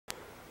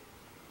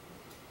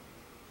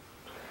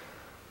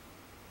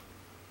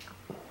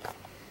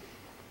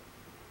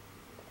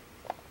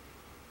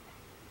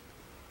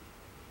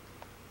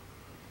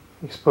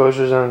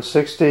Exposure's on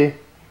 60.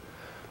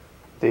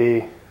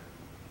 The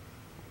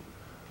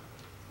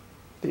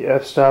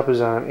f-stop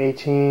is on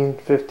 18,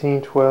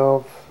 15,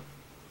 12,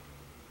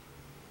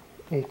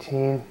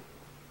 18.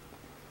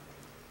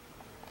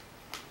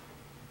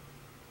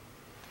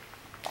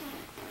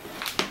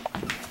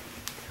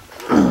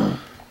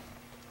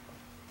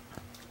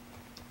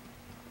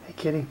 Hey,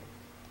 kitty.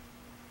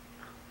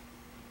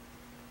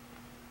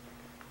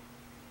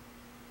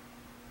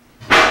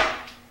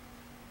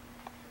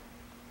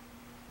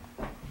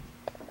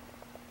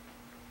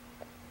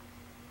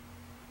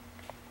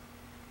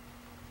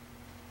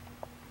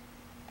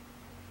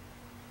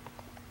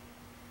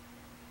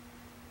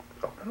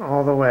 Open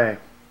all the way.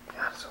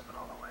 God, it's open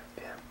all the way.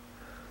 Damn.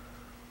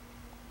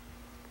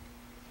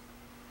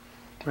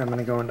 I'm going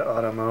to go into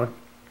auto mode.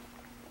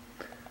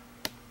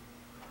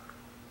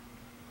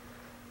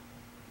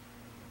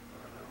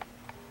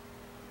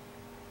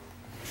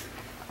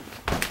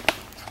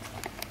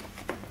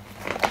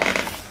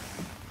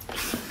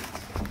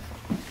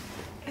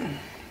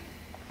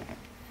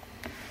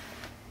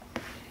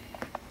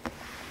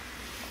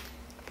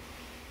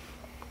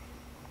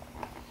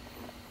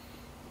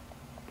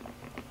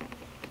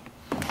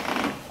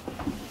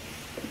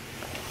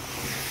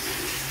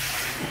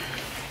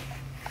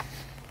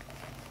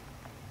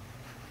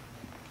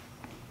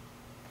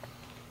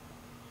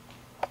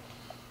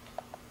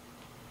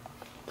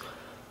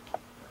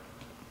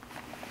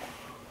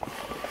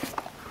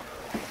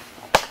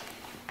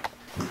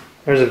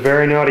 There's a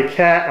very naughty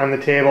cat on the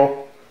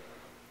table.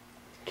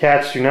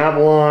 Cats do not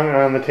belong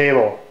on the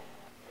table.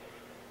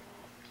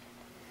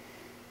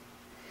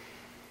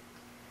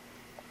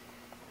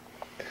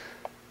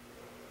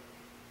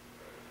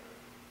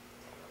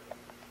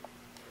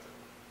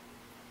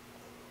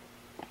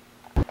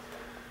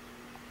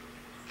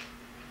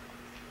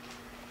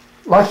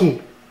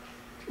 Lucky!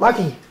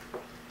 Lucky!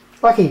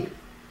 Lucky!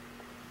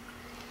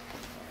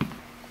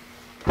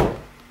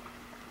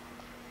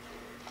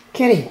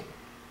 Kitty!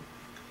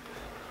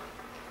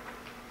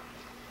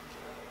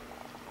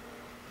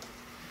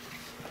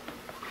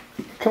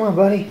 Come on,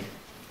 buddy.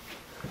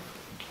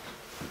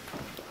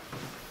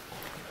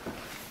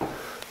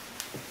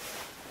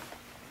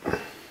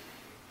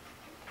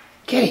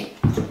 Kitty.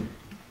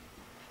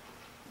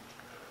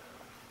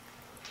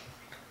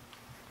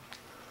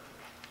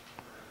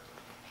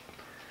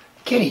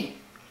 Kitty.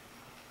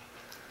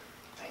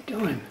 How you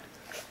doing?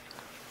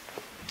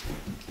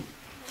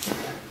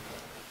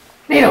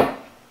 Nito.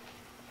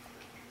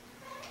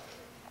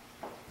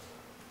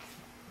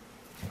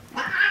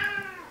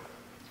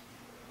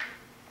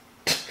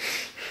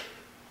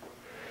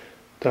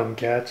 Dumb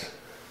cats.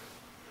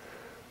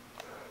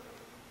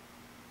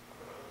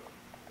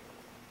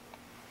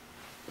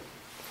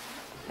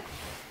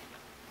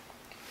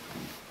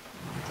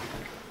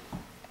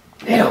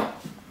 Nito!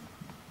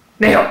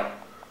 Nito!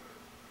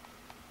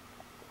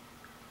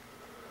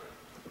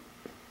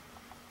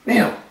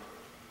 Nito!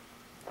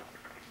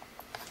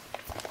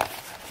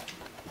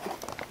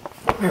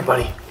 Come here,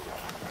 buddy.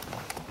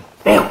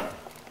 Nito!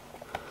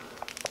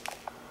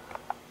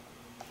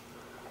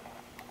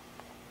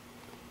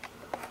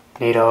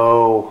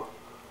 Nito!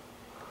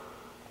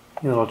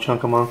 You little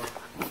chunk of monk.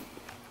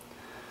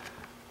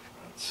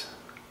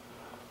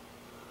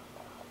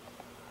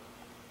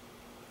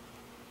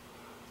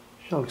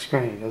 She looks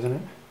great, doesn't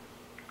it?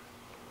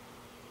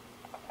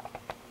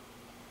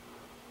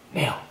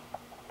 Nito!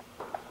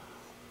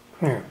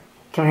 Come here.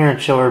 Come here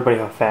and show everybody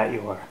how fat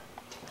you are.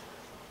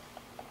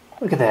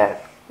 Look at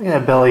that. Look at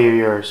that belly of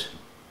yours.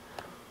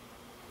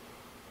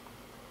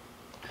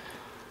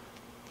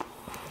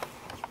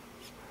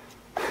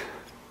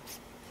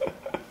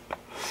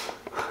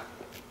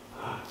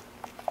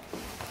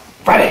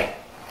 Friday!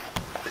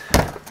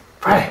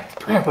 Friday!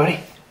 Come here, buddy.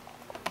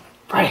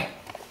 Friday!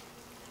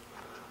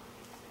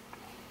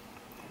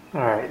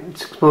 Alright,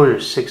 its exposure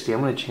is 60.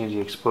 I'm going to change the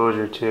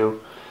exposure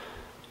to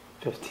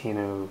 15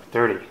 to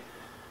 30.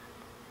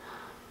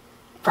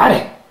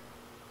 Friday!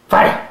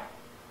 Friday!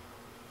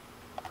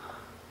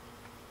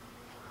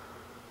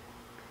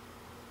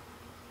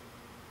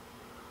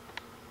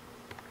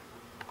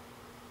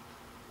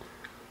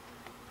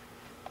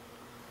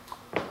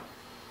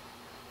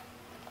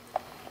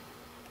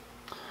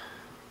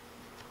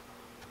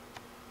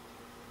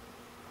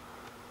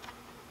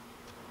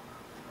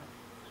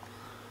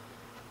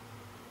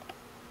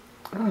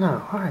 I don't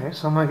know. Alright,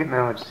 so I'm not getting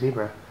that much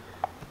zebra.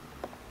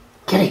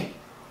 Kitty!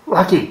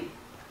 Lucky!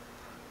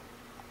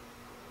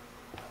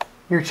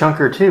 You're a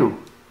chunker too.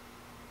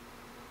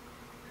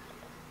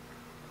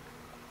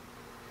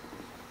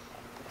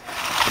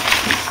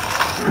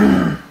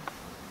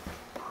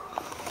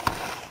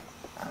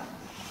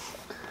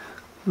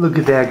 Look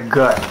at that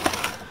gut.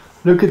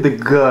 Look at the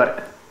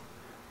gut.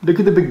 Look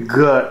at the big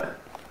gut.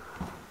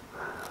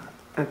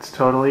 It's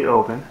totally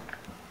open.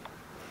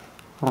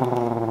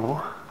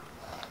 Oh.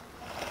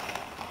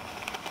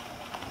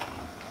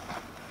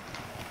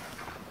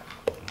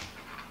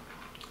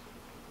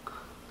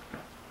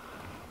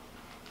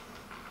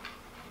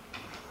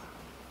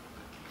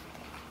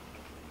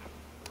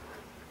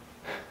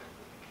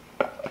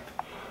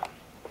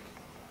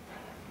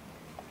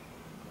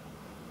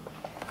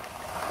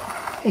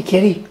 Hey,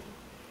 kitty.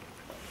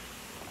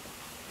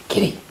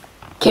 Kitty.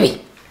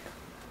 Kitty.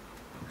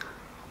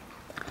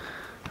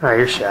 Oh,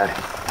 you're shy.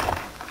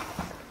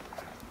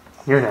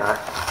 You're not.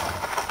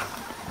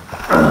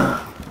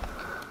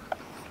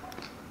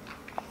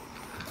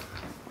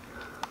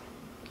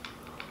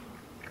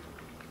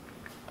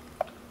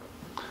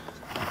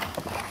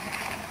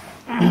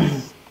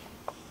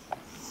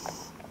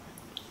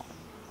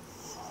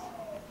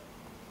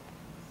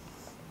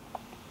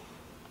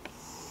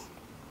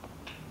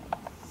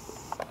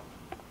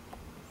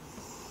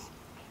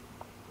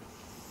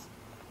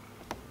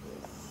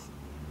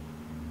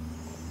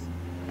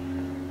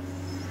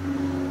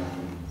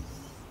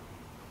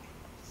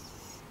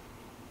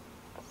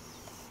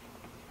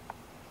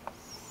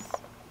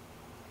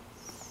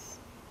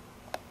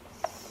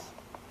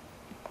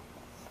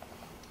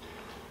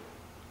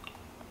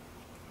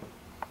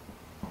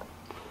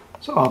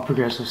 It's all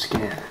progressive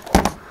scan.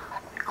 Let me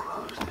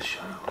close this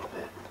shut a little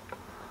bit.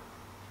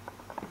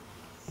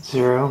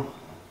 0.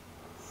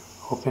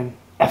 Open.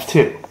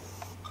 F2.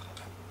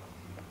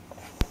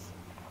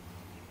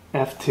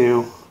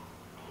 F2.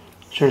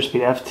 Shutter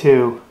speed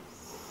F2.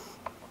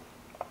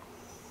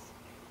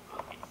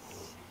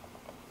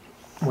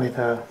 With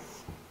a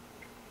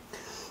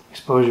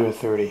exposure of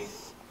 30.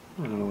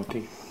 I don't know what that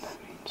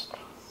means.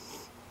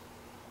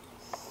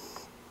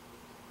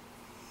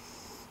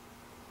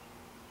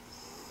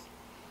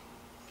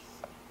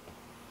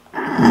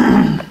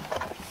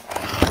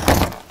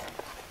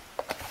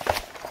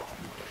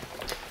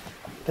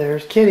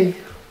 There's Kitty.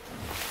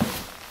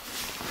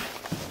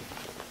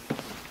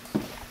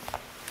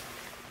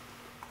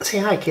 Say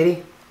hi,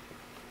 Kitty.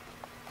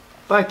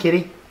 Bye,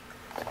 Kitty.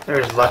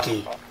 There's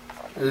Lucky.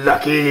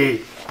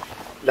 Lucky.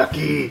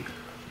 Lucky.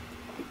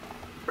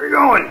 Where you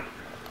going?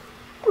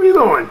 Where you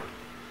going?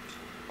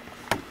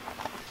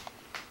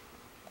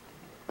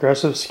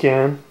 Aggressive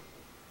scan.